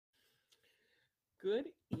Good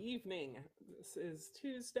evening. This is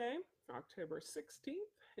Tuesday, October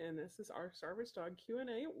 16th, and this is our Service Dog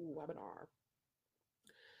Q&A webinar.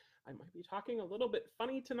 I might be talking a little bit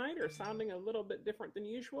funny tonight or sounding a little bit different than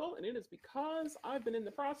usual, and it is because I've been in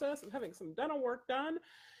the process of having some dental work done,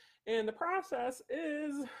 and the process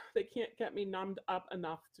is they can't get me numbed up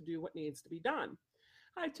enough to do what needs to be done.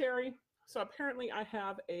 Hi, Terry. So apparently I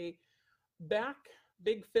have a back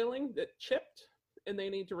big filling that chipped, and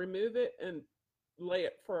they need to remove it and lay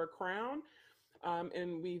it for a crown.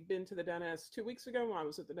 And we've been to the dentist 2 weeks ago. I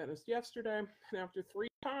was at the dentist yesterday, and after 3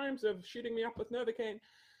 times of shooting me up with Novocaine,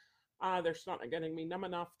 they're still not getting me numb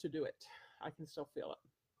enough to do it. I can still feel it.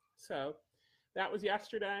 So that was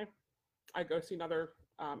yesterday. I go see another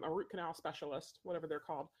a root canal specialist, whatever they're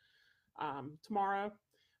called, tomorrow.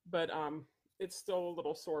 But it's still a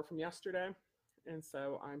little sore from yesterday, and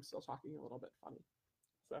so I'm still talking a little bit funny.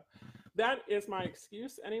 So that is my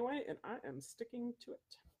excuse anyway, and I am sticking to it.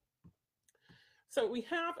 So we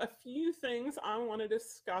have a few things I want to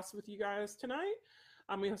discuss with you guys tonight.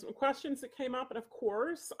 We have some questions that came up, and of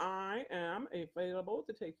course, I am available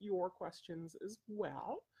to take your questions as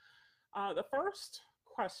well. The first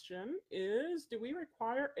question is, do we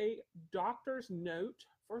require a doctor's note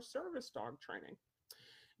for service dog training?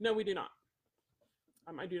 No, we do not.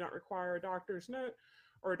 I do not require a doctor's note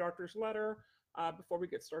or a doctor's letter before we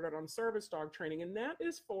get started on service dog training, and that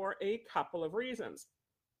is for a couple of reasons.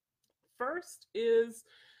 First is,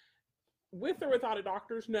 with or without a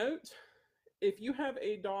doctor's note, if you have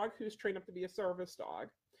a dog who's trained up to be a service dog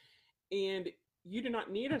and you do not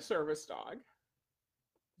need a service dog,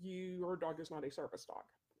 your dog is not a service dog.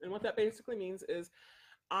 And what that basically means is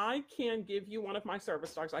I can give you one of my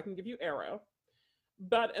service dogs. I can give you Arrow.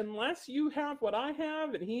 But unless you have what I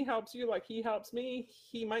have and he helps you like he helps me,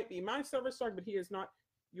 he might be my service dog, but he is not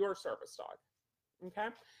your service dog. Okay?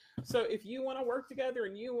 So if you want to work together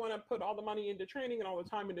and you want to put all the money into training and all the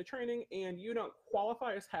time into training and you don't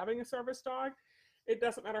qualify as having a service dog, it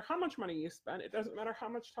doesn't matter how much money you spend. It doesn't matter how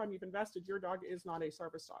much time you've invested. Your dog is not a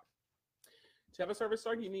service dog. To have a service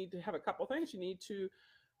dog, you need to have a couple things. You need to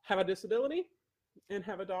have a disability and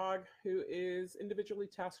have a dog who is individually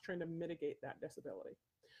task trained to mitigate that disability,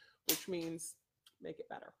 which means make it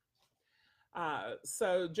better.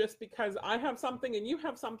 So just because I have something and you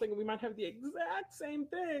have something, and we might have the exact same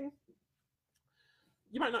thing,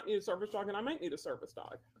 you might not need a service dog and I might need a service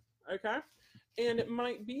dog, okay? And it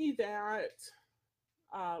might be that,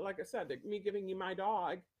 like I said, that me giving you my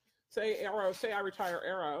dog, say Arrow, say I retire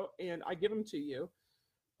Arrow and I give him to you,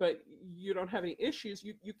 but you don't have any issues,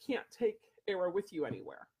 you can't take Arrow with you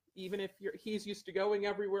anywhere. Even if he's used to going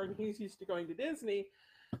everywhere and he's used to going to Disney,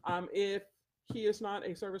 if he is not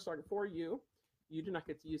a service dog for you, you do not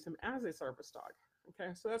get to use him as a service dog.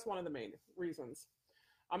 Okay, so that's one of the main reasons.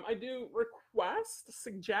 I do request,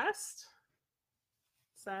 suggest,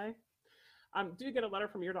 say, do get a letter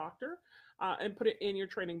from your doctor and put it in your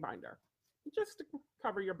training binder, just to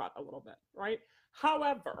cover your butt a little bit, right?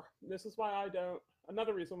 However, this is why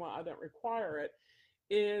another reason why I don't require it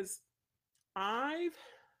is I've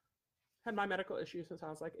had my medical issues since I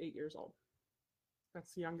was like 8 years old.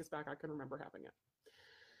 That's the youngest back I can remember having it.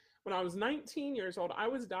 When I was 19 years old, I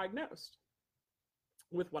was diagnosed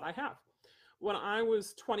with what I have. When I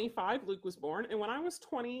was 25, Luke was born, and when I was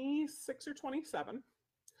 26 or 27,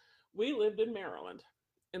 we lived in Maryland.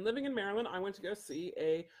 And living in Maryland, I went to go see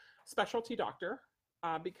a specialty doctor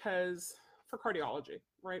because for cardiology,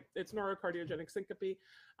 right? It's neurocardiogenic syncope.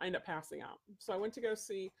 I ended up passing out. So I went to go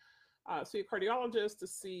see a cardiologist to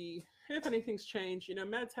see if anything's changed.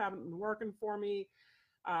 Meds haven't been working for me.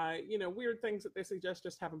 Weird things that they suggest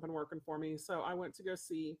just haven't been working for me. So I went to go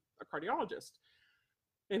see a cardiologist.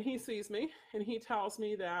 And he sees me and he tells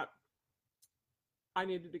me that I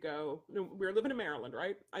needed to go, we were living in Maryland,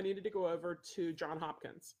 right? I needed to go over to Johns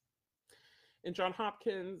Hopkins. And Johns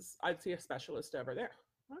Hopkins, I'd see a specialist over there.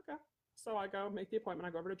 Okay. So I go make the appointment.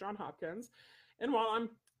 I go over to Johns Hopkins. And while I'm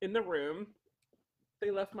in the room, they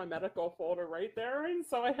left my medical folder right there. And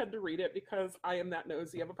so I had to read it because I am that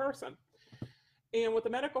nosy of a person. And with the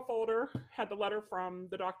medical folder had the letter from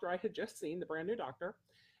the doctor I had just seen, the brand new doctor.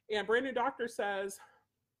 And brand new doctor says,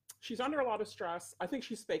 she's under a lot of stress. I think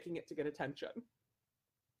she's faking it to get attention. I'm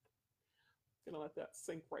gonna let that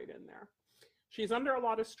sink right in there. She's under a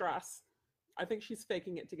lot of stress. I think she's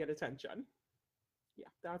faking it to get attention. Yeah,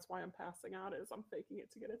 that's why I'm passing out, is I'm faking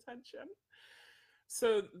it to get attention.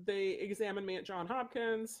 So they examined me at Johns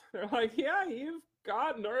Hopkins. They're like, yeah, you've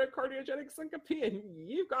got neurocardiogenic syncope and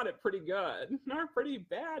you've got it pretty good, or pretty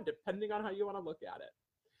bad, depending on how you want to look at it.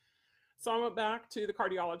 So I went back to the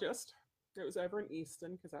cardiologist. It was over in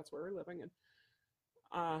Easton because that's where we're living.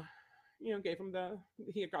 And gave him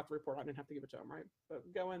he had got the report. I didn't have to give it to him, right? But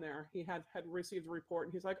go in there. He had received the report,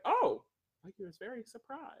 and he's like, oh, like he was very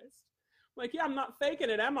surprised. I'm like, yeah, I'm not faking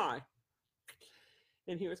it, am I?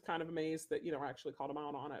 And he was kind of amazed that, I actually called him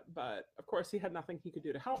out on it. But of course, he had nothing he could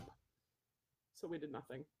do to help. So we did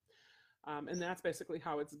nothing. And that's basically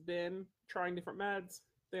how it's been. Trying different meds,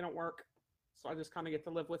 they don't work. So I just kind of get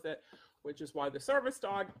to live with it, which is why the service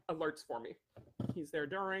dog alerts for me. He's there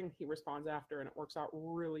during, he responds after, and it works out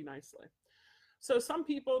really nicely. So some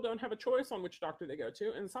people don't have a choice on which doctor they go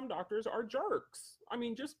to, and some doctors are jerks. I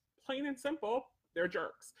mean, just plain and simple, they're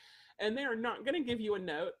jerks. And they are not going to give you a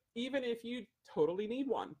note, even if you totally need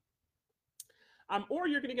one. Or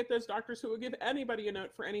you're going to get those doctors who will give anybody a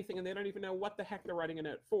note for anything, and they don't even know what the heck they're writing a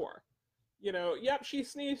note for. Yep, she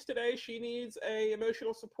sneezed today. She needs a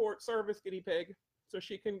emotional support service guinea pig so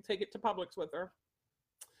she can take it to Publix with her.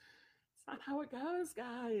 It's not how it goes,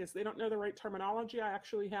 guys. They don't know the right terminology. I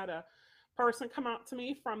actually had a person come out to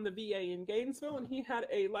me from the VA in Gainesville, and he had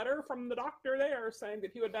a letter from the doctor there saying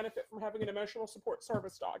that he would benefit from having an emotional support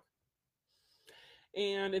service dog.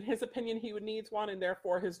 And in his opinion, he would need one, and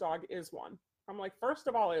therefore his dog is one. I'm like, first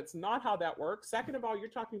of all, it's not how that works. Second of all, you're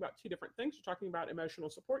talking about two different things. You're talking about emotional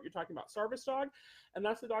support. You're talking about service dog.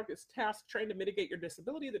 Unless the dog is trained to mitigate your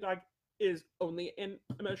disability, the dog is only an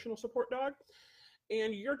emotional support dog.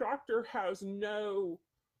 And your doctor has no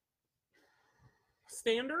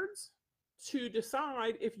standards to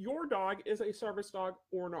decide if your dog is a service dog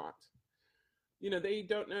or not. They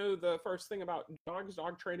don't know the first thing about dogs,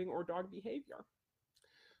 dog training, or dog behavior.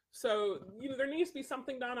 So, there needs to be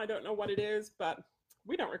something done. I don't know what it is, but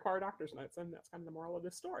we don't require doctor's notes, and that's kind of the moral of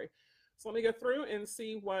this story. So let me go through and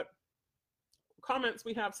see what comments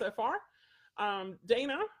we have so far.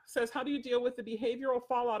 Dana says, how do you deal with the behavioral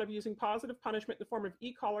fallout of using positive punishment in the form of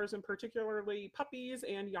e-collars, and particularly puppies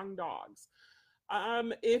and young dogs?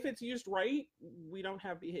 If it's used right, we don't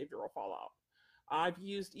have behavioral fallout. I've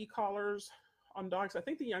used e-collars on dogs. I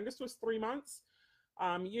think the youngest was 3 months.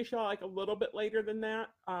 Usually like a little bit later than that.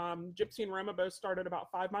 Gypsy and Roma both started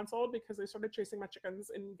about 5 months old because they started chasing my chickens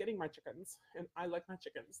and getting my chickens. And I like my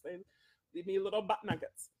chickens. They leave me little butt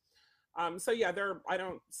nuggets. So yeah, I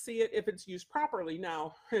don't see it if it's used properly.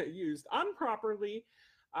 Now, used improperly,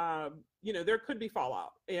 there could be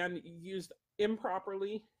fallout. And used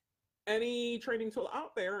improperly, any training tool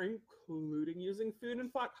out there, including using food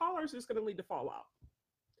and flat collars, is going to lead to fallout.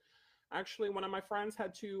 Actually, one of my friends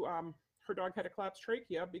had to... her dog had a collapsed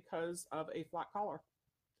trachea because of a flat collar.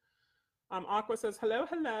 Aqua says, hello,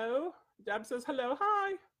 hello. Deb says, hello,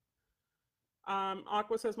 hi.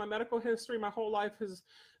 Aqua says, my medical history, my whole life has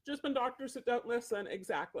just been doctors that don't listen.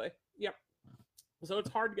 Exactly. Yep. So it's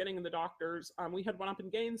hard getting in the doctors. We had one up in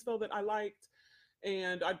Gainesville that I liked,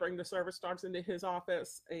 and I'd bring the service dogs into his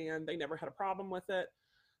office, and they never had a problem with it.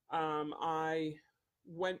 I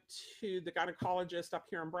went to the gynecologist up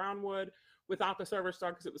here in Brownwood without the service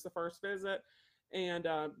dog because it was the first visit, and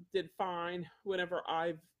did fine. Whenever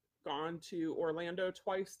I've gone to Orlando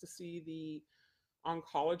twice to see the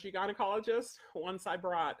oncology gynecologist, once I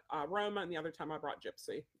brought Roma, and the other time I brought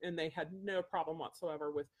Gypsy, and they had no problem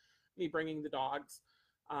whatsoever with me bringing the dogs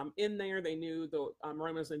in there. They knew the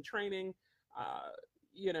Roma's in training.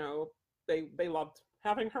 They loved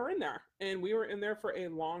having her in there, and we were in there for a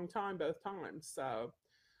long time both times. So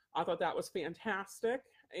I thought that was fantastic,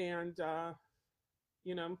 and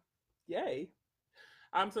yay.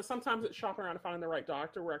 So sometimes it's shopping around to find the right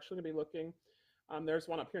doctor. We're actually going to be looking. There's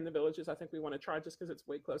one up here in the Villages I think we want to try just because it's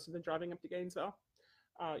way closer than driving up to Gainesville,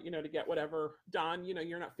 to get whatever done.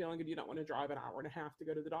 You're not feeling good. You don't want to drive an hour and a half to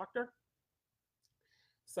go to the doctor.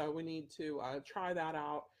 So we need to try that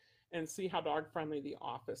out and see how dog friendly the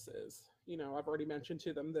office is. I've already mentioned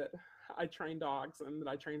to them that I train dogs and that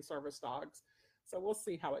I train service dogs. So we'll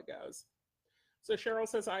see how it goes. So Cheryl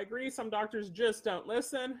says, I agree. Some doctors just don't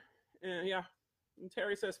listen. And yeah. And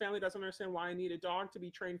Terry says, family doesn't understand why I need a dog to be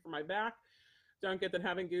trained for my back. Don't get that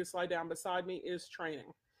having Goose lie down beside me is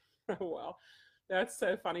training. Well, that's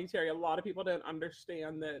so funny, Terry. A lot of people don't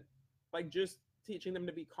understand that, like, just teaching them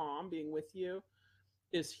to be calm, being with you,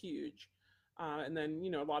 is huge. And then,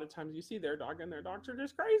 a lot of times you see their dog and their dogs are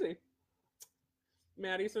just crazy.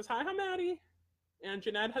 Maddie says, hi, Maddie. And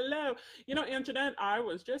Jeanette, hello. And Jeanette, I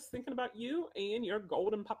was just thinking about you and your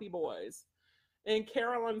golden puppy boys. And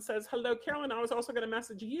Carolyn says, hello, Carolyn. I was also going to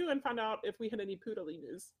message you and find out if we had any poodly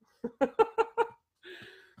news.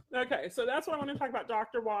 Okay, so that's what I want to talk about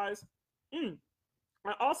doctor-wise.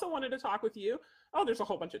 I also wanted to talk with you. Oh, there's a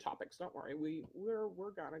whole bunch of topics. Don't worry.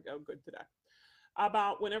 We're going to go good today.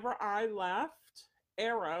 About whenever I left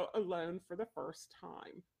Arrow alone for the first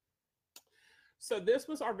time. So this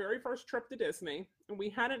was our very first trip to Disney, and we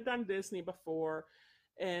hadn't done Disney before,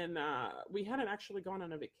 and we hadn't actually gone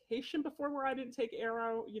on a vacation before where I didn't take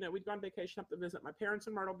Arrow. You know, we'd gone on vacation up to visit my parents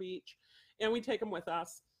in Myrtle Beach, and we'd take them with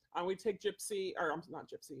us. We'd take Gypsy, or not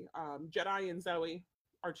Gypsy, Jedi and Zoe,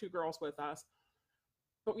 our two girls, with us.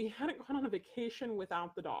 But we hadn't gone on a vacation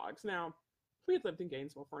without the dogs. Now, we had lived in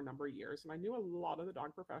Gainesville for a number of years, and I knew a lot of the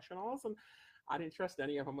dog professionals, and I didn't trust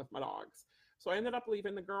any of them with my dogs. So I ended up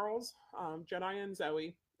leaving the girls, Jedi and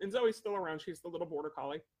Zoe. And Zoe's still around. She's the little border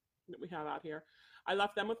collie that we have out here. I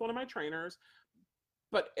left them with one of my trainers.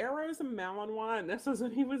 But Arrow's a Malinois, and this was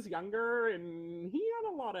when he was younger, and he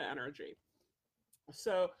had a lot of energy.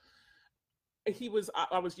 So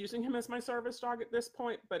I was using him as my service dog at this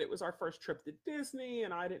point, but it was our first trip to Disney,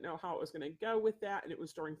 and I didn't know how it was going to go with that. And it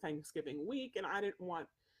was during Thanksgiving week, and I didn't want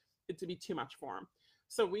it to be too much for him.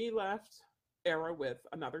 So we left Arrow with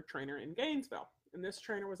another trainer in Gainesville. And this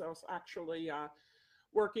trainer was also actually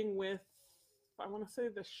working with, I want to say,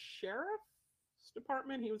 the sheriff's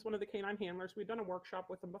department. He was one of the canine handlers. We'd done a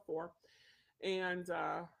workshop with him before. And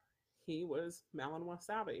he was Malinois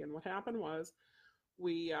savvy. And what happened was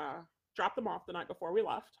we dropped them off the night before we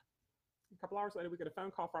left. A couple hours later, we get a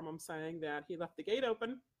phone call from him saying that he left the gate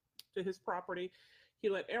open to his property. He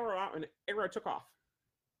let Arrow out, and Arrow took off.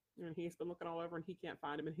 And he's been looking all over, and he can't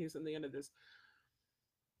find him. And he's in the end of this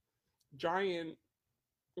giant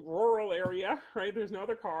rural area, right? There's no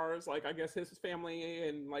other cars. Like, I guess his family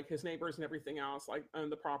and like his neighbors and everything else like own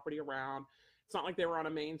the property around. It's not like they were on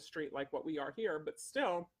a main street like what we are here, but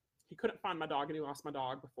still, he couldn't find my dog, and he lost my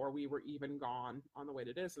dog before we were even gone on the way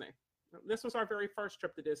to Disney. This was our very first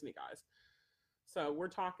trip to Disney, guys. So we're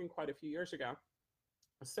talking quite a few years ago.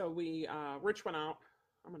 So Rich went out.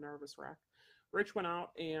 I'm a nervous wreck. Rich went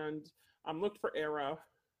out and looked for Arrow.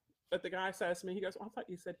 But the guy says to me, he goes, "Well, I thought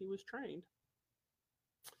you said he was trained."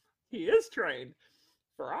 He is trained.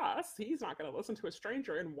 For us, he's not going to listen to a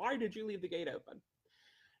stranger. And why did you leave the gate open?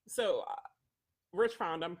 So Rich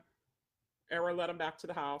found him. Arrow led him back to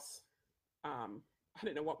the house. I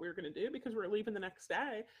didn't know what we were going to do because we were leaving the next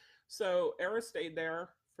day. So Arrow stayed there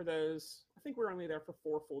for those, I think we were only there for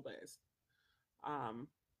 4 full days.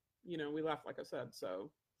 We left, like I said,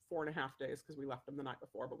 so 4.5 days because we left them the night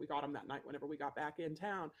before, but we got them that night whenever we got back in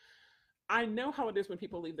town. I know how it is when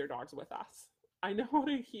people leave their dogs with us. I know what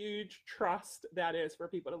a huge trust that is for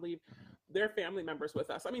people to leave their family members with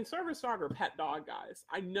us. I mean, service dog or pet dog, guys.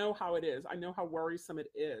 I know how it is. I know how worrisome it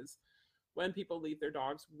is when people leave their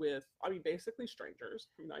dogs with, basically strangers.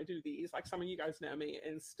 I do these, like some of you guys know me,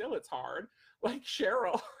 and still it's hard. Like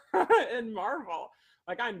Cheryl and Marvel.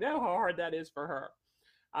 Like, I know how hard that is for her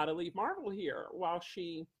to leave Marvel here while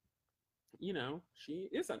she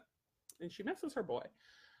isn't. And she misses her boy.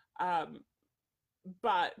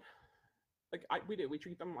 But we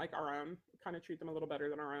treat them like our own, kind of treat them a little better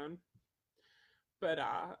than our own. But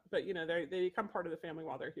they become part of the family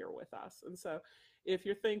while they're here with us. And so if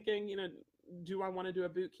you're thinking, do I want to do a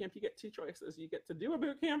boot camp? You get 2 choices. You get to do a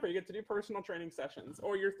boot camp, or you get to do personal training sessions,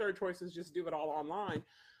 or your third choice is just do it all online.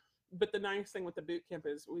 But the nice thing with the boot camp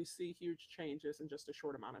is we see huge changes in just a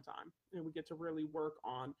short amount of time. And we get to really work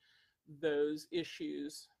on those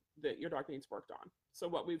issues that your dog needs worked on. So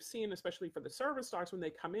what we've seen, especially for the service dogs when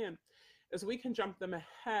they come in, is we can jump them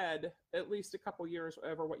ahead at least a couple years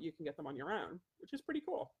over what you can get them on your own, which is pretty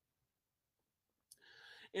cool.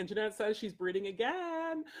 And Jeanette says she's breeding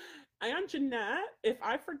again. And Jeanette, if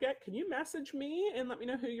I forget, can you message me and let me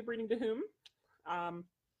know who you're breeding to whom? I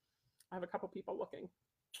have a couple people looking.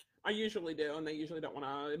 I usually do, and they usually don't want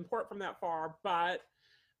to import from that far, but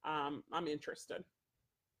I'm interested.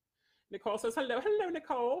 Nicole says, hello,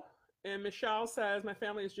 Nicole. And Michelle says, my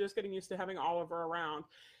family is just getting used to having Oliver around.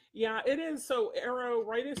 Yeah, it is. So Arrow,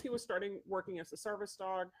 right as he was starting working as a service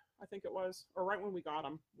dog, I think it was, or right when we got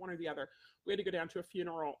him, one or the other, we had to go down to a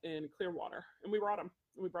funeral in Clearwater, and we brought him.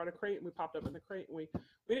 We brought a crate, and we popped open the crate, and we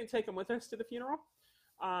didn't take him with us to the funeral,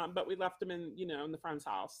 but we left him in the friend's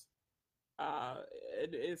house.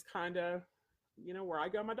 It is kind of, where I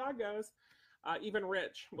go, my dog goes. Even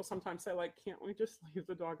Rich will sometimes say, like, can't we just leave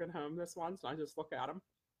the dog at home this once? And I just look at him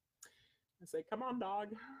and say, come on, dog,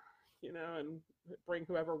 and bring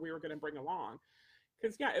whoever we were going to bring along.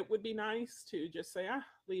 Because, yeah, it would be nice to just say,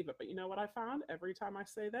 leave it. But you know what I found? Every time I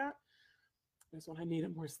say that is when I need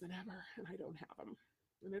him worse than ever, and I don't have him.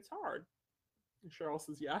 And it's hard. And Cheryl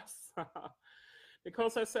says, yes. Nicole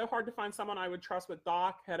says, so hard to find someone I would trust with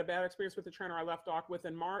Doc. Had a bad experience with the trainer I left Doc with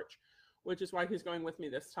in March, which is why he's going with me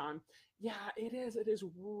this time. Yeah, it is. It is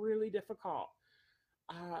really difficult,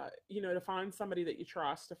 to find somebody that you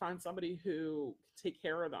trust, to find somebody who can take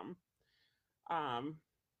care of them.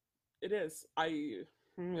 It is.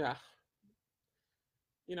 Yeah.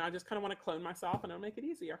 You know, I just kind of want to clone myself and it'll make it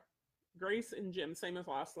easier. Grace and Jim, same as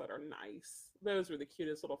last letter. Nice. Those were the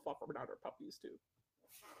cutest little fluffernutter puppies too.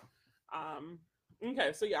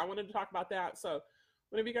 Okay, so yeah, I wanted to talk about that. So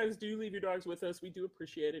whenever you guys do leave your dogs with us, we do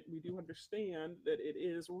appreciate it. We do understand that it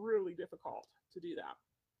is really difficult to do that.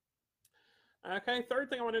 Okay, third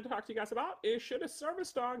thing I wanted to talk to you guys about is, should a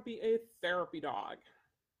service dog be a therapy dog?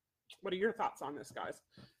 What are your thoughts on this, guys?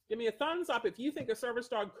 Give me a thumbs up if you think a service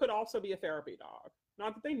dog could also be a therapy dog.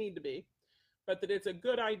 Not that they need to be, but that it's a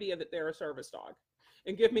good idea that they're a service dog.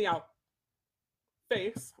 And give me a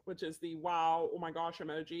face, which is the wow, oh my gosh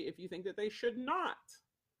emoji, if you think that they should not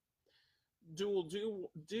do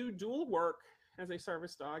dual work as a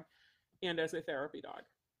service dog and as a therapy dog.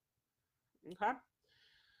 Okay?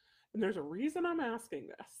 And there's a reason I'm asking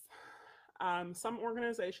this. Some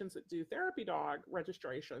organizations that do therapy dog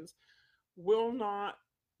registrations will not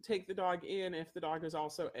take the dog in if the dog is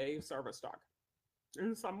also a service dog.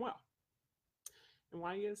 And some will. And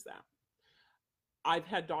why is that? I've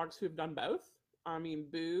had dogs who have done both. I mean,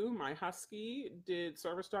 Boo, my husky, did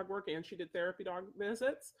service dog work and she did therapy dog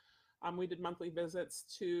visits. We did monthly visits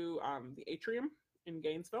to the Atrium in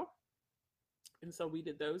Gainesville. And so we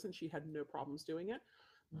did those and she had no problems doing it.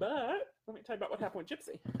 But let me tell you about what happened with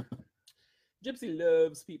Gypsy. Gypsy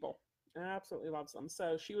loves people, absolutely loves them.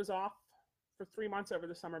 So she was off for 3 months over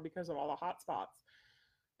the summer because of all the hot spots.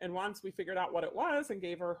 And once we figured out what it was and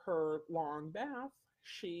gave her her long bath,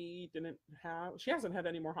 she hasn't had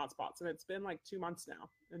any more hot spots. And it's been like 2 months now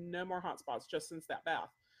and no more hot spots just since that bath.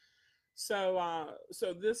 So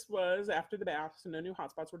this was after the bath, so no new hot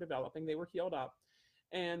spots were developing. They were healed up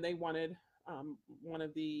and they wanted one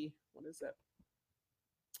of the,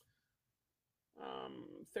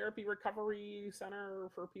 therapy recovery center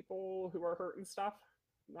for people who are hurt and stuff.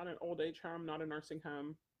 Not an old age home, not a nursing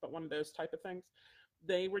home, but one of those type of things.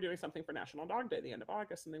 They were doing something for National Dog Day, the end of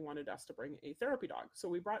August, and they wanted us to bring a therapy dog. So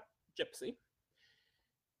we brought Gypsy,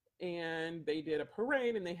 and they did a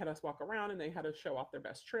parade, and they had us walk around, and they had us show off their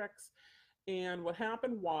best tricks. And what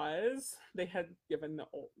happened was they had given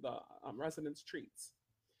the residents treats.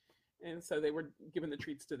 And so they were giving the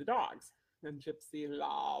treats to the dogs. And Gypsy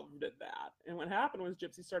loved that. And what happened was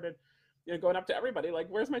Gypsy started, going up to everybody like,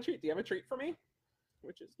 "Where's my treat? Do you have a treat for me?"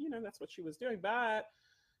 Which is, that's what she was doing. But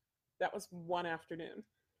that was one afternoon.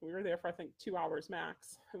 We were there for, I think, 2 hours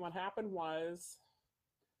max. And what happened was,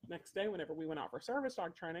 next day, whenever we went out for service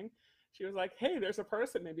dog training, she was like, "Hey, there's a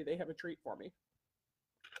person. Maybe they have a treat for me."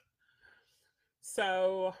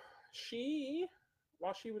 So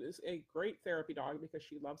while she was a great therapy dog because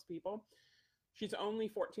she loves people, she's only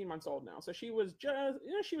 14 months old now. So she was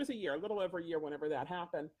she was a little over a year whenever that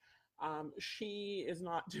happened. She is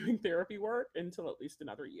not doing therapy work until at least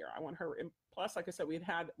another year. I want her, and plus, like I said, we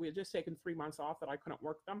had just taken 3 months off that I couldn't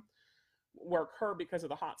work her because of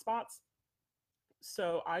the hot spots.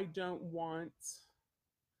 So I don't want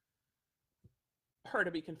her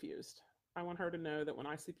to be confused. I want her to know that when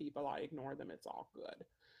I see people, I ignore them. It's all good.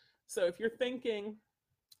 So if you're thinking,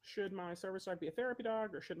 should my service dog be a therapy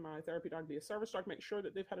dog or should my therapy dog be a service dog, make sure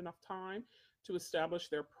that they've had enough time to establish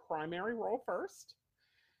their primary role first.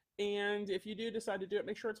 And if you do decide to do it,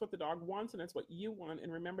 make sure it's what the dog wants and it's what you want.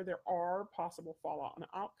 And remember, there are possible fallout and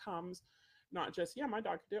outcomes, not just, my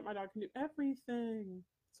dog can do it, my dog can do everything.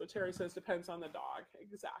 So Terry says, depends on the dog.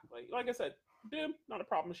 Exactly. Like I said, Boo, not a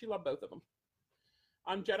problem. She loved both of them.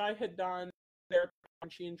 Jedi had done therapy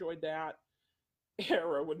and she enjoyed that.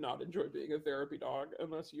 Arrow would not enjoy being a therapy dog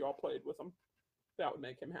unless you all played with him. That would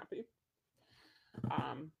make him happy.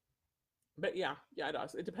 But yeah, it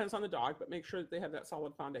does. It depends on the dog, but make sure that they have that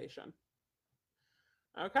solid foundation.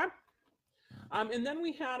 Okay. And then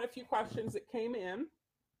we had a few questions that came in.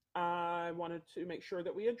 I wanted to make sure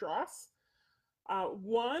that we address.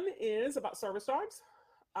 One is about service dogs.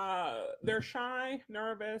 They're shy,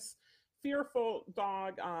 nervous, fearful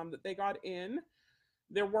dog that they got in.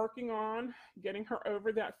 They're working on getting her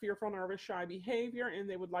over that fearful, nervous, shy behavior, and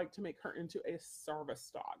they would like to make her into a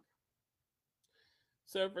service dog.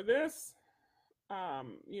 So for this,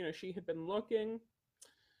 she had been looking,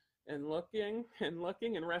 and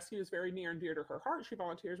rescue is very near and dear to her heart. She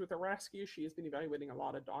volunteers with a rescue. She has been evaluating a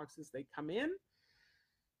lot of dogs as they come in.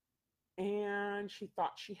 And she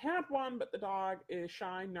thought she had one, but the dog is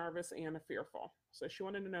shy, nervous, and fearful. So she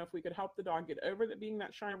wanted to know if we could help the dog get over that, being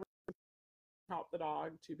that shy, help the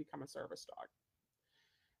dog to become a service dog.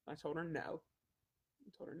 I told her no.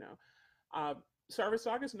 Service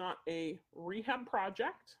dog is not a rehab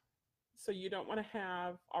project. So you don't want to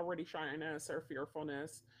have already shyness or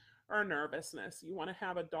fearfulness or nervousness. You want to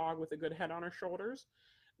have a dog with a good head on her shoulders.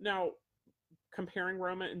 Now, comparing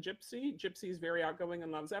Roma and Gypsy, Gypsy is very outgoing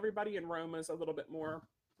and loves everybody, and Roma's a little bit more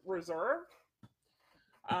reserved.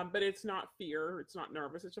 But it's not fear. It's not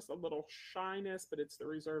nervous. It's just a little shyness, but it's the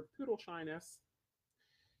reserved poodle shyness.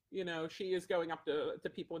 You know, she is going up to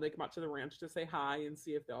people when they come up to the ranch to say hi and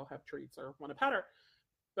see if they'll have treats or want to pet her.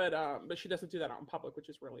 But she doesn't do that out in public, which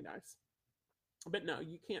is really nice. But no,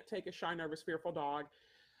 you can't take a shy, nervous, fearful dog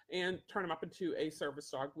and turn them up into a service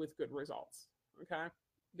dog with good results. Okay,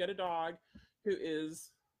 get a dog who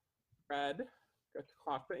is red. Go to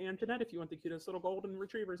Cloth and Jeanette if you want the cutest little golden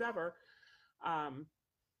retrievers ever.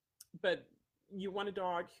 But you want a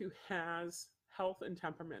dog who has health and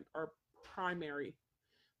temperament are primary.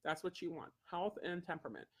 That's what you want, health and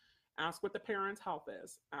temperament. Ask what the parent's health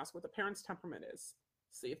is. Ask what the parent's temperament is.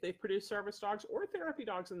 See if they've produced service dogs or therapy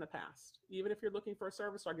dogs in the past. Even if you're looking for a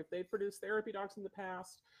service dog, if they've produced therapy dogs in the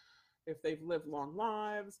past, if they've lived long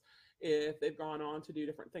lives, if they've gone on to do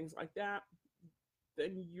different things like that,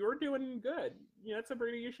 then you're doing good. You know, it's a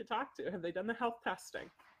breeder you should talk to. Have they done the health testing?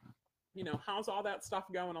 You know, how's all that stuff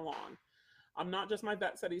going along? I'm not just my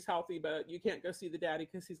vet said he's healthy, but you can't go see the daddy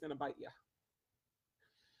because he's going to bite you.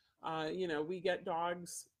 You know, we get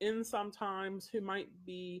dogs in sometimes who might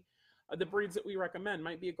be the breeds that we recommend,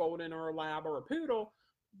 might be a golden or a lab or a poodle,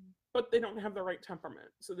 but they don't have the right temperament.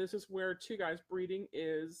 So this is where Two Guys breeding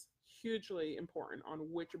is hugely important on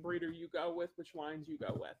which breeder you go with, which lines you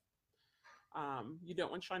go with. You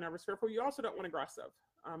don't want shy, nervous, fearful. You also don't want aggressive.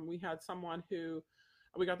 We had someone who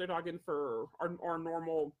we got their dog in for our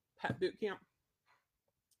normal pet boot camp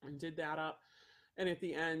and did that up. And at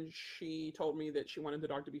the end, she told me that she wanted the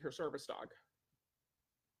dog to be her service dog.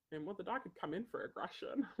 And well, the dog had come in for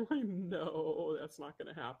aggression. Like, no, that's not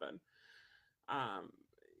going to happen.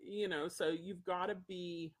 You know, so you've got to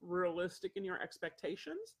be realistic in your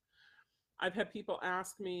expectations. I've had people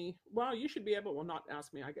ask me, well, you should be able, well, not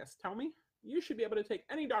ask me, I guess, tell me, you should be able to take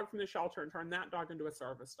any dog from the shelter and turn that dog into a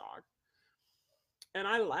service dog. And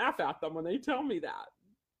I laugh at them when they tell me that,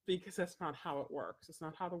 because that's not how it works. It's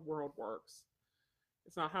not how the world works.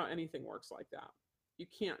 It's not how anything works like that. You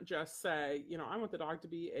can't just say, you know, I want the dog to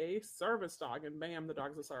be a service dog and bam, the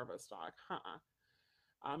dog's a service dog.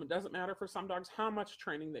 It doesn't matter for some dogs how much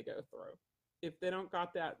training they go through. If they don't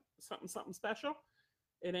got that something special,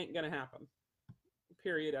 it ain't going to happen.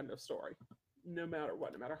 Period. End of story. No matter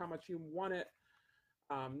what, no matter how much you want it,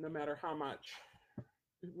 no matter how much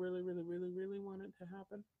you really, really, really, really want it to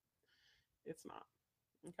happen, it's not.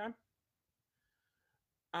 Okay.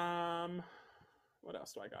 What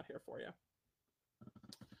else do I got here for you?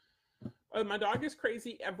 Oh, my dog is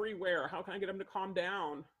crazy everywhere. How can I get him to calm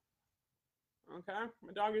down? Okay.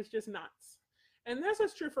 My dog is just nuts. And this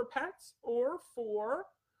is true for pets or for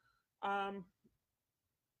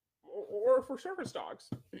service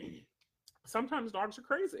dogs. Sometimes dogs are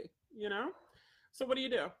crazy, you know? So what do you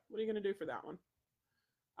do? What are you going to do for that one?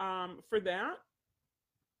 For that,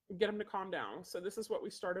 get them to calm down. So this is what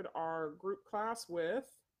we started our group class with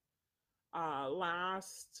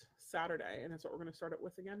last Saturday, and that's what we're going to start it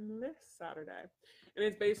with again this Saturday. And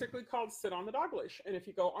it's basically called Sit on the Dog Leash. And if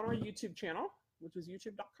you go on our YouTube channel, which is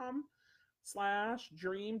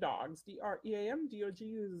youtube.com/dreamdogs,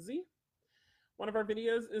 DREAMDOGZ, one of our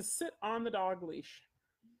videos is Sit on the Dog Leash.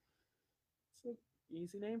 It's an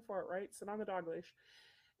easy name for it, right? Sit on the Dog Leash.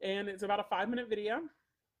 And it's about a 5-minute video,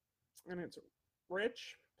 and it's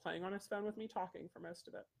Rich playing on his phone with me talking for most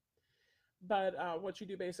of it. But what you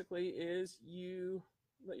do basically is you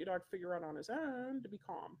let your dog figure out on his own to be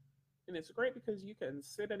calm. And it's great because you can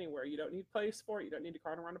sit anywhere. You don't need play sport. You don't need to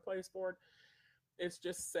cart around a play sport. It's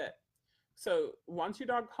just sit. So once your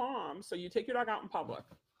dog calms, so you take your dog out in public,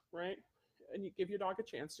 right? And you give your dog a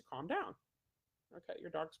chance to calm down. Okay,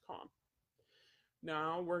 your dog's calm.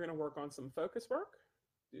 Now we're going to work on some focus work,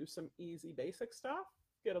 do some easy basic stuff,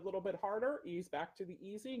 get a little bit harder, ease back to the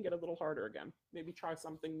easy, and get a little harder again. Maybe try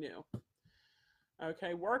something new.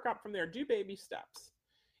 Okay, work up from there. Do baby steps.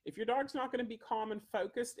 If your dog's not going to be calm and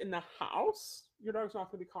focused in the house, your dog's not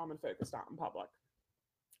going to be calm and focused out in public.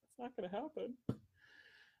 It's not going to happen.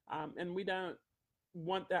 And we don't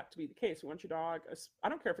want that to be the case. We want your dog, I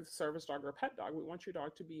don't care if it's a service dog or a pet dog, we want your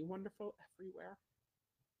dog to be wonderful everywhere.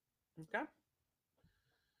 Okay?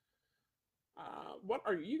 What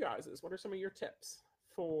are you guys's? What are some of your tips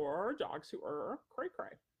for dogs who are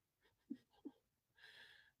cray-cray?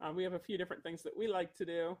 We have a few different things that we like to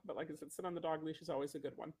do, but like I said, sit on the dog leash is always a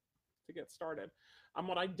good one to get started.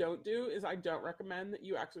 What I don't do is I don't recommend that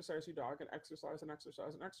you exercise your dog and exercise and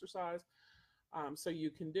exercise and exercise. So you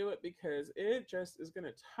can do it because it just is going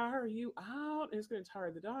to tire you out. It's going to tire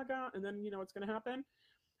the dog out. And then you know what's going to happen?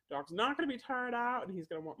 Dog's not going to be tired out, and he's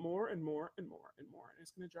going to want more and more and more and more. And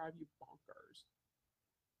it's going to drive you bonkers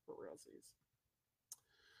for realsies.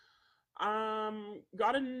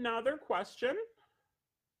 Got another question.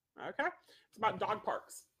 Okay. It's about dog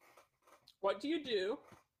parks. What do you do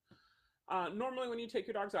normally when you take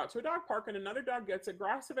your dogs out to a dog park and another dog gets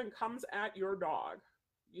aggressive and comes at your dog?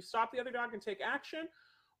 You stop the other dog and take action,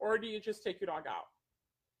 or do you just take your dog out?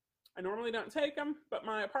 I normally don't take them, but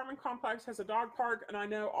my apartment complex has a dog park and I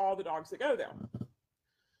know all the dogs that go there.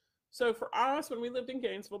 So for us, when we lived in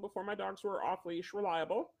Gainesville before my dogs were off leash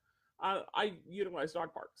reliable, I utilized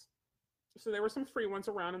dog parks. So there were some free ones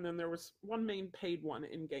around, and then there was one main paid one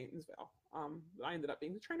in Gainesville. I ended up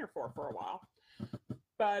being the trainer for a while.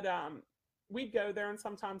 But we'd go there, and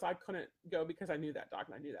sometimes I couldn't go because I knew that dog,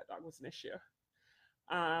 and I knew that dog was an issue.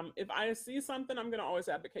 If I see something, I'm going to always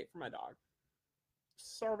advocate for my dog.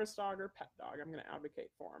 Service dog or pet dog, I'm going to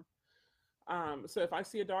advocate for him. So if I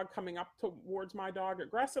see a dog coming up towards my dog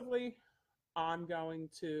aggressively, I'm going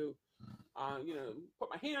to put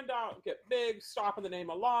my hand out, get big, stop in the name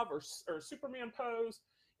of love, or Superman pose,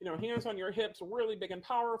 hands on your hips, really big and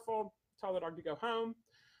powerful, tell the dog to go home.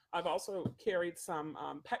 I've also carried some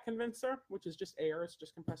pet convincer, which is just air, it's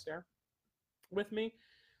just compressed air, with me.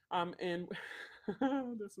 And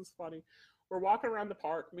this is funny. We're walking around the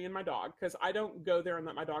park, me and my dog, because I don't go there and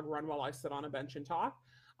let my dog run while I sit on a bench and talk.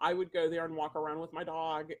 I would go there and walk around with my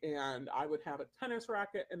dog, and I would have a tennis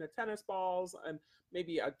racket and the tennis balls, and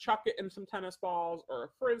maybe a chuck it in some tennis balls or a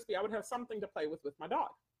frisbee. I would have something to play with my dog.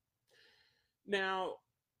 Now,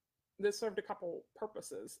 this served a couple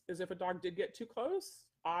purposes. Is if a dog did get too close,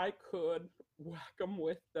 I could whack them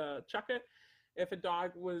with the chuck it. If a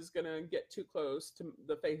dog was going to get too close to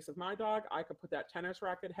the face of my dog, I could put that tennis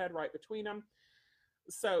racket head right between them.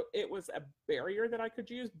 So it was a barrier that I could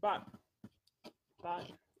use, but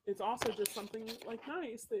it's also just something like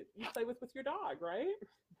nice that you play with your dog, right?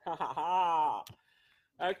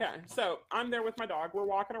 Okay, so I'm there with my dog. We're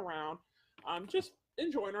walking around, just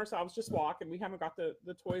enjoying ourselves, just walking. We haven't got the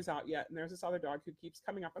toys out yet, and there's this other dog who keeps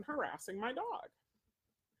coming up and harassing my dog.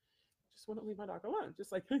 Just wouldn't leave my dog alone.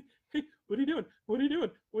 Just like, hey, what are you doing? What are you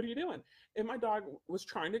doing? What are you doing? And my dog was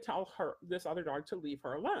trying to tell this other dog to leave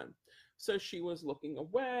her alone. So she was looking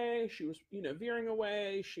away. She was, veering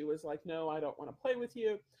away. She was like, no, I don't want to play with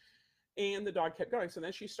you. And the dog kept going. So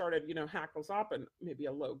then she started, hackles up and maybe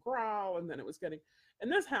a low growl. And then it was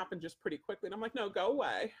and this happened just pretty quickly. And I'm like, no, go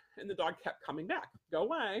away. And the dog kept coming back. Go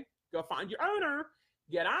away. Go find your owner.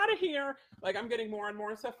 Get out of here. Like, I'm getting more and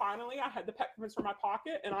more. So finally I had the pet convincer in my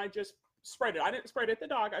pocket and I just sprayed it. I didn't spray it at the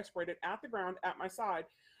dog. I sprayed it at the ground at my side.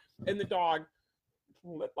 And the dog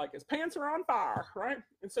lit like his pants are on fire, right?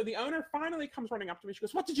 And so the owner finally comes running up to me. She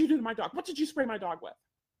goes, what did you do to my dog? What did you spray my dog with?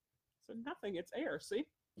 I said, nothing. It's air. See?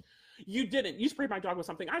 You didn't. You sprayed my dog with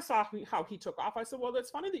something. I saw how he took off. I said, well, it's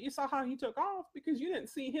funny that you saw how he took off because you didn't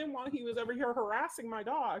see him while he was over here harassing my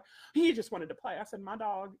dog. He just wanted to play. I said, my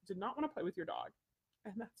dog did not want to play with your dog.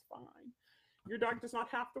 And that's fine. Your dog does not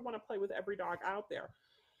have to want to play with every dog out there.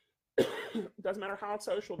 Doesn't matter how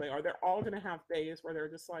social they are. They're all going to have days where they're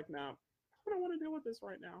just like, no, I don't want to deal with this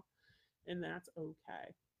right now. And that's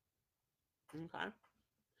okay. Okay.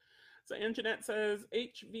 So Anjanette says,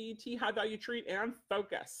 HVT, high value treat and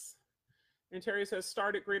focus. And Terry says,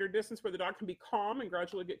 start at greater distance where the dog can be calm and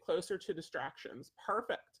gradually get closer to distractions.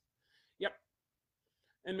 Perfect. Yep.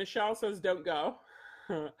 And Michelle says, don't go.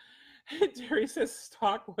 Terry says,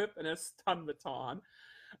 stock whip and a stun baton.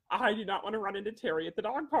 I do not want to run into Terry at the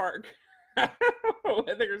dog park.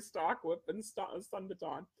 Whether stock whip and stun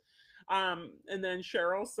baton. And then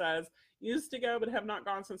Cheryl says, used to go but have not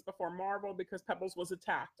gone since before Marvel because Pebbles was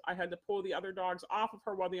attacked. I had to pull the other dogs off of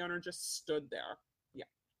her while the owner just stood there. Yeah.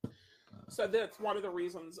 So that's one of the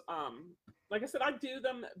reasons. Like I said, I do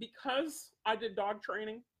them because I did dog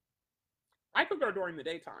training. I could go during the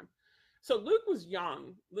daytime. So Luke was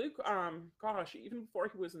young. Luke, even before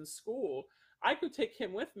he was in school, I could take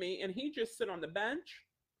him with me and he'd just sit on the bench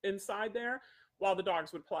inside there while the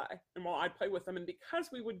dogs would play and while I'd play with them. And because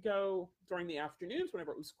we would go during the afternoons,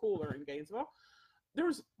 whenever it was cooler in Gainesville, there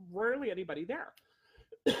was rarely anybody there.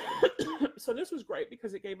 So this was great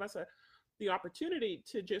because it gave us the opportunity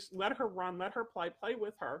to just let her run, let her play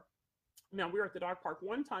with her. Now, we were at the dog park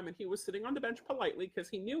one time and he was sitting on the bench politely because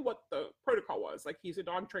he knew what the protocol was. Like, he's a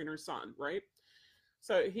dog trainer's son, right?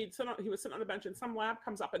 So he was sitting on the bench and some lab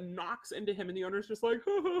comes up and knocks into him and the owner's just like,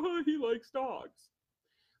 he likes dogs.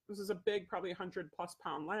 This is a big, probably 100+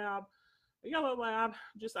 pound lab, a yellow lab,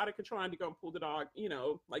 just out of control. I had to go and pull the dog,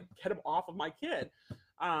 like get him off of my kid.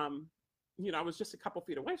 I was just a couple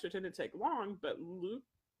feet away, so it didn't take long, but Luke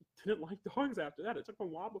didn't like dogs after that. It took him a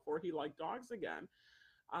while before he liked dogs again.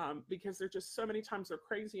 Because there's just so many times they're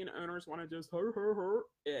crazy and owners want to just hurt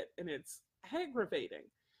it, and it's aggravating.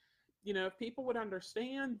 if people would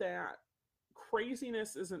understand that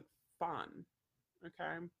craziness isn't fun,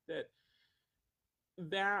 okay?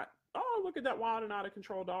 That oh, look at that wild and out of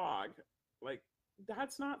control dog. Like,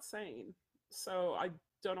 that's not sane. So I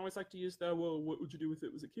don't always like to use the, well, what would you do if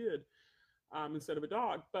it was a kid, instead of a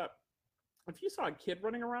dog. But if you saw a kid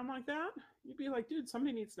running around like that, you'd be like, dude,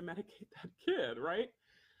 somebody needs to medicate that kid, right?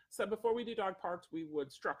 So before we do dog parks, we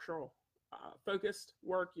would structural focused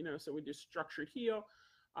work, so we do structured heel.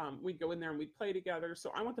 We'd go in there and we'd play together.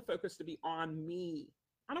 So I want the focus to be on me.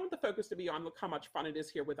 I don't want the focus to be on, look how much fun it is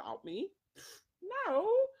here without me. No,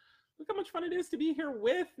 look how much fun it is to be here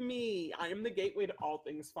with me. I am the gateway to all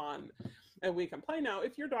things fun. And we can play. Now,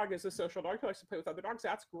 if your dog is a social dog who likes to play with other dogs,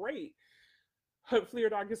 that's great. Hopefully your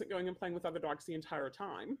dog isn't going and playing with other dogs the entire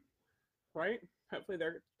time, right? Hopefully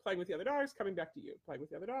they're playing with the other dogs, coming back to you, playing with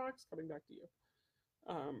the other dogs, coming back to you,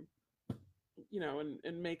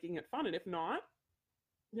 and making it fun. And if not,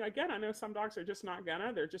 again, I know some dogs are just not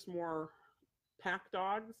gonna, they're just more pack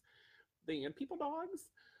dogs than people dogs,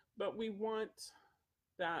 but we want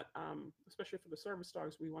that, especially for the service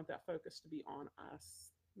dogs, we want that focus to be on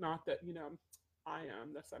us. Not that, I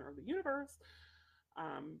am the center of the universe,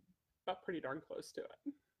 but pretty darn close to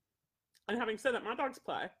it. And having said that, my dogs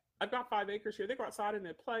play. I've got 5 acres here. They go outside and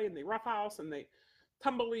they play and they roughhouse and they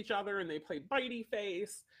tumble each other and they play bitey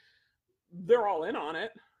face. They're all in on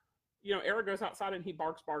it. Eric goes outside and he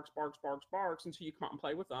barks until you come out and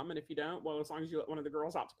play with them. And if you don't, well, as long as you let one of the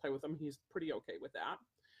girls out to play with them, he's pretty okay with that.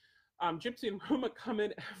 Gypsy and Roma come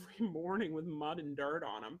in every morning with mud and dirt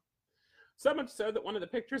on them. So much so that one of the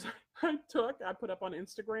pictures I took, I put up on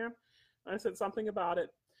Instagram. I said something about it,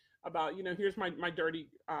 here's my dirty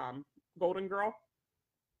golden girl.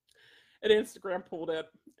 And Instagram pulled it,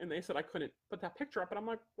 and they said I couldn't put that picture up. And I'm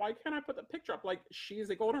like, why can't I put the picture up? Like,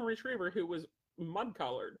 she's a golden retriever who was mud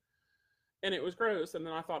colored. And it was gross. And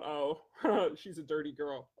then I thought, oh, she's a dirty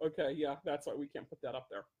girl. Okay, yeah, that's why we can't put that up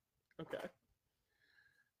there. Okay.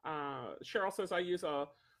 Cheryl says I use a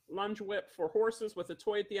lunge whip for horses with a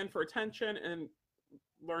toy at the end for attention and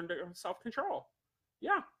learn to self-control.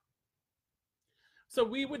 Yeah. So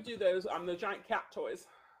we would do those the giant cat toys,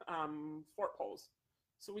 sport poles.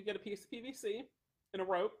 So we get a piece of PVC and a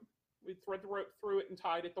rope. We'd thread the rope through it and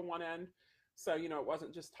tie it at the one end. So, it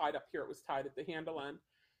wasn't just tied up here. It was tied at the handle end.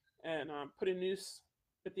 And put a noose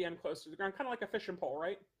at the end close to the ground, kind of like a fishing pole,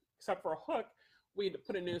 right? Except for a hook, we'd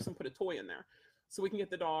put a noose and put a toy in there. So we can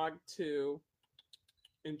get the dog to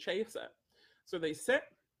and chase it. So they sit.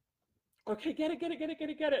 Okay, get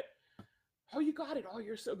it. Oh, you got it. Oh,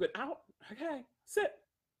 you're so good. Out. Okay, sit.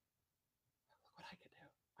 Look what I can do.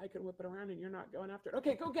 I can whip it around and you're not going after it.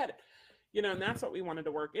 Okay, go get it. And that's what we wanted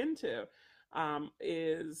to work into,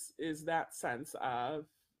 is that sense of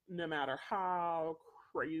no matter how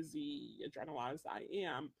crazy adrenalized I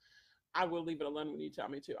am, I will leave it alone when you tell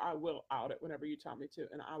me to. I will out it whenever you tell me to,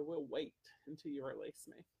 and I will wait until you release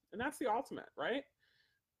me. And that's the ultimate, right?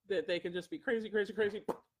 That they can just be crazy,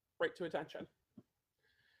 right to attention.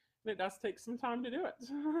 And it does take some time to do it.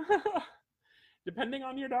 Depending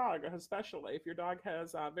on your dog, especially. If your dog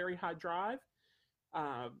has a very high drive,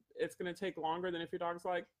 it's going to take longer than if your dog's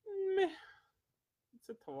like, meh, it's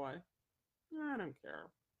a toy. I don't care.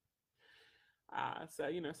 So,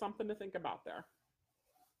 something to think about there.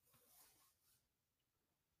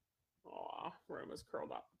 Aw, Roma's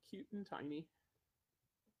curled up, cute and tiny.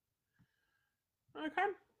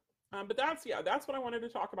 Okay, but that's what I wanted to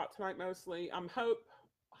talk about tonight mostly.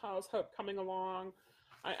 How's Hope coming along?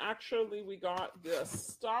 We got this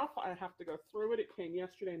stuff. I have to go through it. It came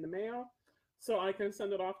yesterday in the mail, so I can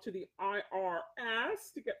send it off to the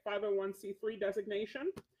IRS to get 501c3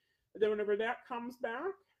 designation. And then whenever that comes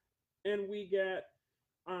back, and we get,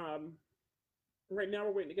 right now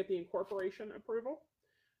we're waiting to get the incorporation approval.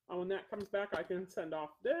 When that comes back, I can send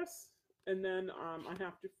off this, and then I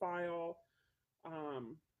have to file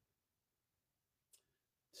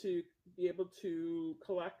to be able to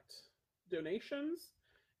collect donations,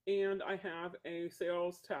 and I have a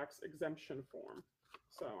sales tax exemption form.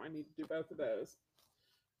 So I need to do both of those.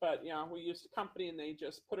 But yeah, we used a company and they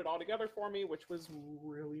just put it all together for me, which was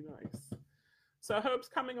really nice. So Hope's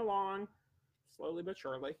coming along slowly but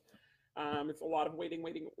surely. It's a lot of waiting.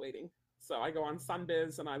 So I go on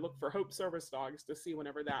Sundays and I look for Hope Service Dogs to see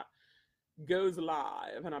whenever that goes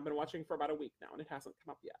live. And I've been watching for about a week now and it hasn't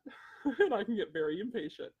come up yet. And I can get very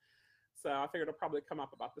impatient. So I figured it'll probably come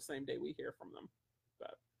up about the same day we hear from them.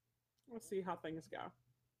 But we'll see how things go.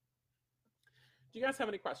 Do you guys have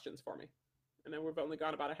any questions for me? And then we've only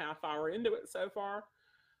got about a half hour into it so far.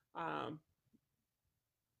 But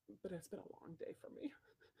it's been a long day for me.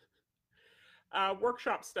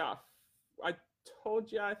 Workshop stuff. I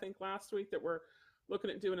told you, I think last week, that we're looking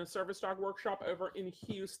at doing a service dog workshop over in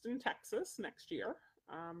Houston, Texas next year,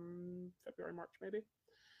 February, March, maybe.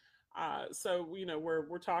 So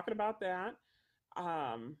we're talking about that.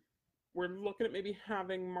 Um, we're looking at maybe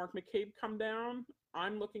having Mark McCabe come down.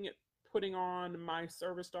 I'm looking at putting on my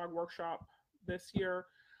service dog workshop this year.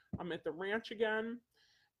 I'm at the ranch again,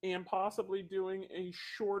 and possibly doing a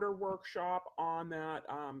shorter workshop on that.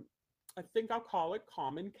 I think I'll call it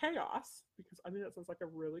Calm in Chaos, because I think that sounds like a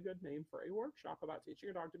really good name for a workshop about teaching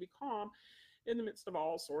a dog to be calm in the midst of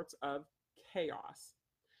all sorts of chaos.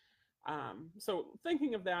 So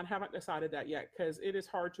thinking of that, haven't decided that yet, because it is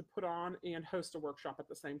hard to put on and host a workshop at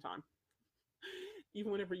the same time.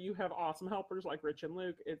 Even whenever you have awesome helpers like Rich and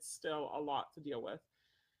Luke, it's still a lot to deal with.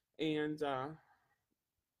 And,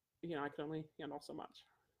 I can only handle so much.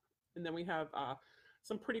 And then we have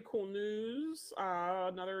some pretty cool news.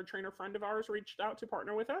 Another trainer friend of ours reached out to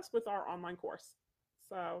partner with us with our online course.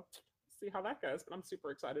 So see how that goes, but I'm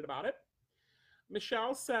super excited about it.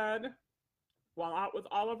 Michelle said, while out with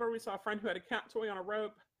Oliver, we saw a friend who had a cat toy on a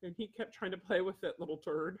rope, and he kept trying to play with it, little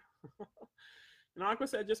turd. And Aqua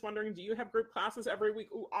said, just wondering, do you have group classes every week?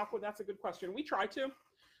 Ooh, Aqua, that's a good question. We try to.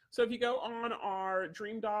 So if you go on our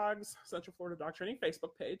Dream Dogs Central Florida Dog Training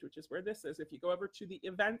Facebook page, which is where this is, if you go over to the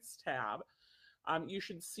events tab, you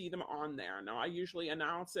should see them on there. Now, I usually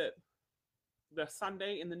announce it the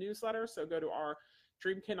Sunday in the newsletter. So go to our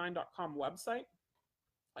dreamk9.com website,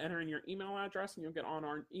 enter in your email address, and you'll get on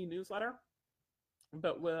our e-newsletter.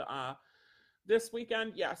 But this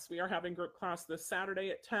weekend, yes, we are having group class this Saturday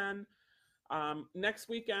at 10. Next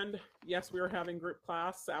weekend, yes, we are having group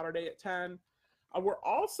class Saturday at 10. We're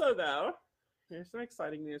also, though, here's some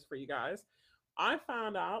exciting news for you guys. I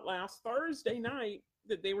found out last Thursday night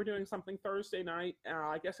that they were doing something Thursday night.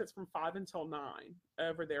 I guess it's from 5 until 9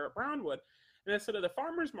 over there at Brownwood. And instead of the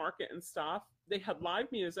farmer's market and stuff, they had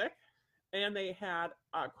live music, and they had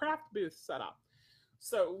craft booths set up.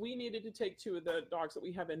 So we needed to take 2 of the dogs that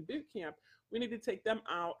we have in boot camp. We needed to take them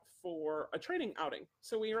out for a training outing.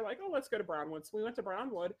 So we were like, oh, let's go to Brownwood. So we went to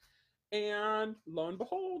Brownwood, and lo and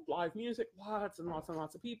behold, live music, lots and lots and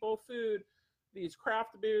lots of people, food, these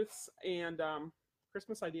craft booths, and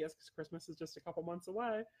Christmas ideas, because Christmas is just a couple months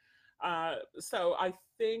away. So I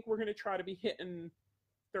think we're going to try to be hitting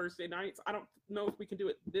Thursday nights. I don't know if we can do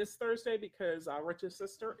it this Thursday, because Rich's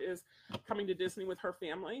sister is coming to Disney with her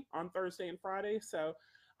family on Thursday and Friday. So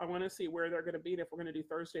I want to see where they're going to be, if we're going to do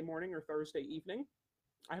Thursday morning or Thursday evening.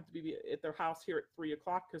 I have to be at their house here at 3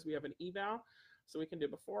 o'clock because we have an eval. So we can do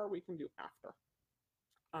before, we can do after.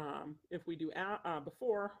 If we do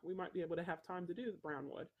before, we might be able to have time to do the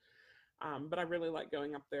Brownwood. But I really like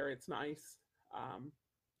going up there. It's nice.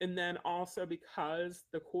 And then also, because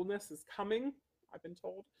the coolness is coming, I've been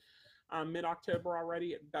told, mid-October already,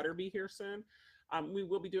 it better be here soon. We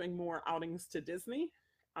will be doing more outings to Disney.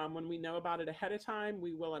 When we know about it ahead of time,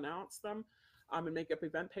 we will announce them and make up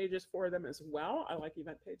event pages for them as well. I like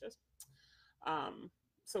event pages.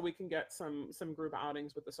 So we can get some group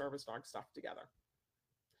outings with the service dog stuff together.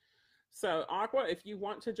 So Aqua, if you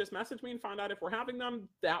want to just message me and find out if we're having them,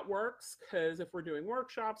 that works, because if we're doing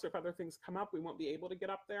workshops or if other things come up, we won't be able to get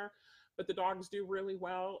up there. But the dogs do really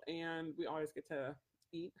well, and we always get to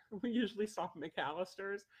eat. We usually stop at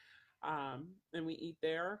McAllister's, and we eat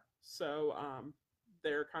there. So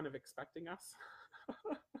they're kind of expecting us,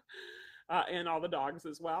 and all the dogs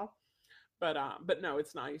as well. But no,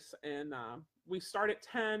 it's nice. And we start at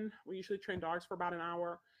 10. We usually train dogs for about an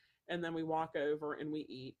hour, and then we walk over and we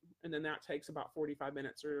eat. And then that takes about 45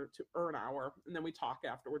 minutes or an hour. And then we talk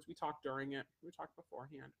afterwards. We talk during it. We talk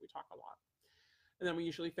beforehand. We talk a lot. And then we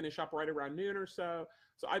usually finish up right around noon or so.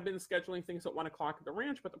 So I've been scheduling things at 1 o'clock at the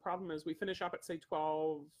ranch, but the problem is we finish up at, say,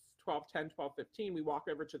 12:10, 12:15. We walk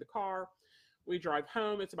over to the car. We drive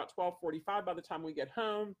home. It's about 12:45 by the time we get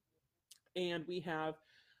home. And we have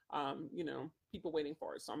people waiting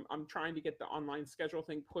for us. So I'm trying to get the online schedule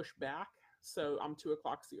thing pushed back. So 2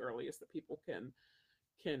 o'clock's the earliest that people can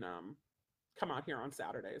come out here on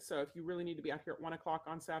Saturday. So if you really need to be out here at 1 o'clock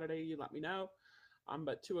on Saturday, you let me know.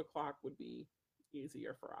 But 2 o'clock would be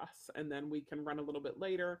easier for us. And then we can run a little bit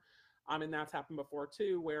later. And that's happened before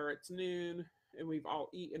too, where it's noon and we've all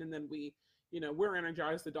eaten, and then we're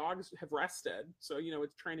energized. The dogs have rested. So,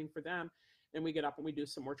 it's training for them. And we get up and we do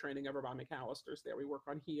some more training over by McAllister's there. We work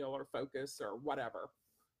on heel or focus or whatever.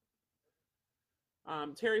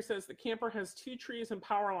 Terry says the camper has 2 trees and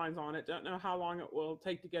power lines on it. Don't know how long it will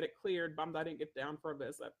take to get it cleared. Bummed I didn't get down for a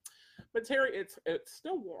visit. But Terry, it's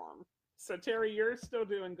still warm. So Terry, you're still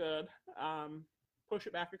doing good. Push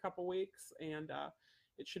it back a couple weeks, and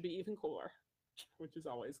it should be even cooler, which is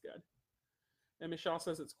always good. And Michelle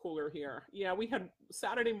says it's cooler here. Yeah, we had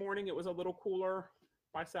Saturday morning, it was a little cooler.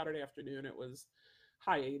 By Saturday afternoon, it was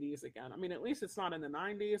high 80s again. I mean, at least it's not in the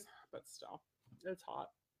 90s, but still, it's hot.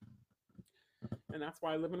 And that's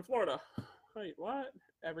why I live in Florida. Wait, what?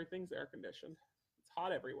 Everything's air conditioned. It's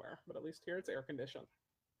hot everywhere, but at least here it's air conditioned.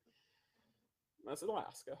 That's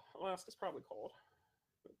Alaska. Alaska's probably cold.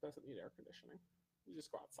 It doesn't need air conditioning. You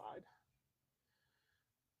just go outside.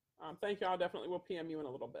 Thank you. I definitely will PM you in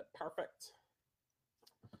a little bit. Perfect.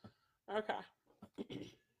 Okay.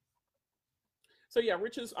 So yeah,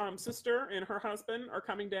 Rich's sister and her husband are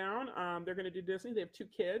coming down. They're going to do Disney. They have 2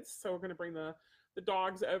 kids, so we're going to bring the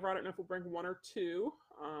dogs over. I don't know if we'll bring 1 or 2,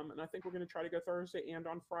 and I think we're going to try to go Thursday and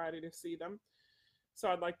on Friday to see them. So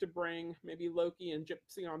I'd like to bring maybe Loki and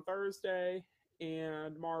Gypsy on Thursday,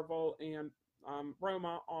 and Marvel and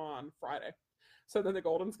Roma on Friday. So then the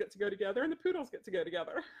Goldens get to go together and the Poodles get to go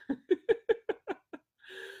together.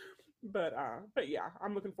 But yeah,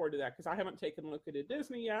 I'm looking forward to that because I haven't taken Loki to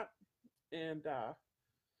Disney yet. And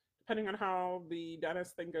depending on how the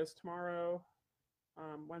dentist thing goes tomorrow,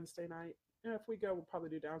 Wednesday night, if we go, we'll probably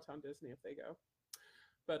do Downtown Disney if they go.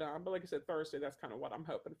 But like I said, Thursday, that's kind of what I'm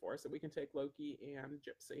hoping for, so we can take Loki and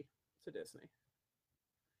Gypsy to Disney.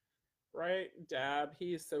 Right? Dab,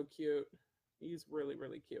 he is so cute. He's really,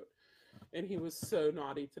 really cute. And he was so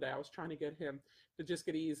naughty today. I was trying to get him to just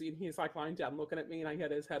get easy, and he's like lying down looking at me, and I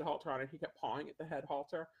had his head halter on, and he kept pawing at the head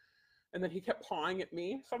halter. And then he kept pawing at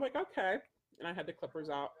me. So I'm like, okay. And I had the clippers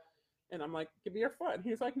out. And I'm like, give me your foot. And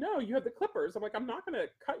he's like, no, you have the clippers. I'm like, I'm not going to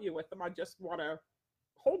cut you with them. I just want to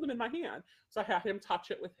hold them in my hand. So I had him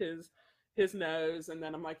touch it with his nose. And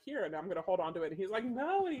then I'm like, here, and I'm going to hold on to it. And he's like,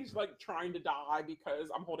 no. And he's like trying to die because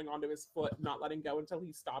I'm holding onto his foot, not letting go until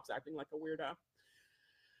he stops acting like a weirdo.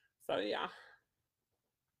 So yeah.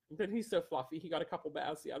 Then he's so fluffy. He got a couple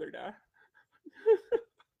baths the other day.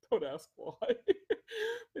 Don't ask why.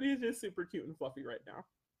 But he's just super cute and fluffy right now.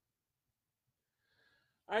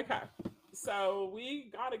 Okay, so we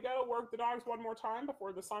gotta go work the dogs one more time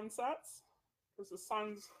before the sun sets, because the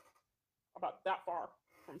sun's about that far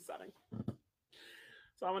from setting.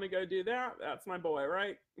 So I want to go do that. That's my boy,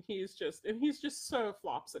 right? He's just so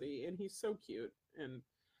flopsity, and he's so cute, and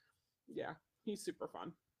yeah, he's super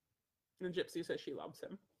fun. And Gypsy says she loves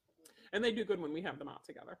him, and they do good when we have them out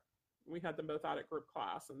together. We had them both out at group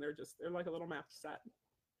class, and they're like a little match set.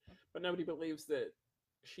 But nobody believes that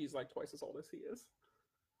she's like twice as old as he is.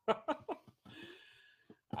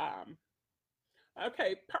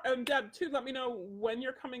 Okay, and Deb, too, let me know when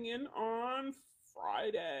you're coming in on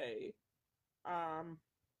Friday. Because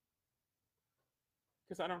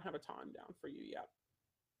I don't have a time down for you yet.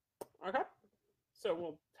 Okay, so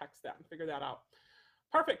we'll text that and figure that out.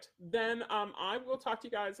 Perfect. Then I will talk to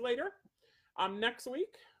you guys later. Next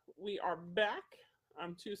week, we are back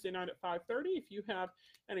Tuesday night at 5:30. If you have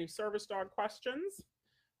any service dog questions,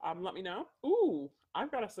 let me know. Ooh,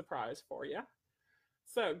 I've got a surprise for you.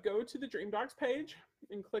 So go to the Dream Dogs page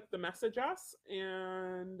and click the message us,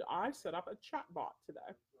 and I set up a chat bot today.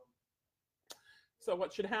 So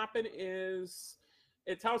what should happen is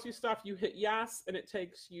it tells you stuff, you hit yes, and it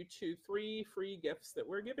takes you to 3 free gifts that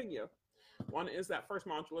we're giving you. One is that first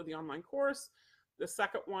module of the online course. The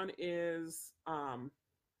second one is our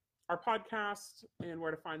podcast and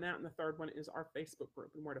where to find that. And the third one is our Facebook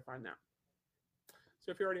group and where to find that.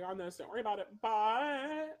 So if you're already on those, don't worry about it. But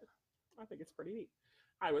I think it's pretty neat.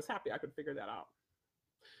 I was happy I could figure that out.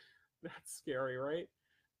 That's scary, right?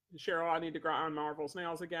 Cheryl, I need to grind on Marvel's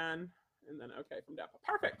nails again. And then, okay, from Depa.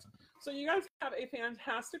 Perfect. So you guys have a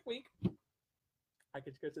fantastic week. I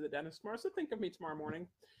get to go to the dentist tomorrow, so think of me tomorrow morning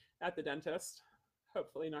at the dentist.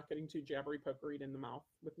 Hopefully not getting too jabbery pokery in the mouth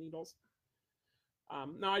with needles.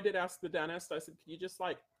 Now, I did ask the dentist, I said, could you just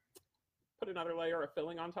like put another layer of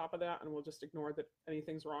filling on top of that and we'll just ignore that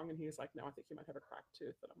anything's wrong? And he's like, no, I think you might have a cracked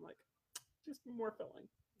tooth. And I'm like, just more filling.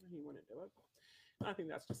 And he wouldn't do it. And I think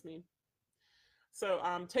that's just mean. So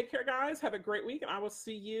take care, guys. Have a great week. And I will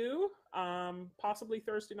see you possibly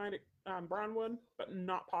Thursday night at Brownwood, but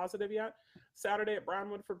not positive yet. Saturday at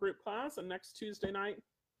Brownwood for group class, and next Tuesday night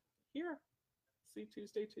here. See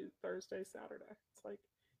Tuesday, Thursday, Saturday. It's like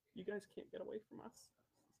you guys can't get away from us.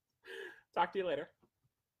 Talk to you later.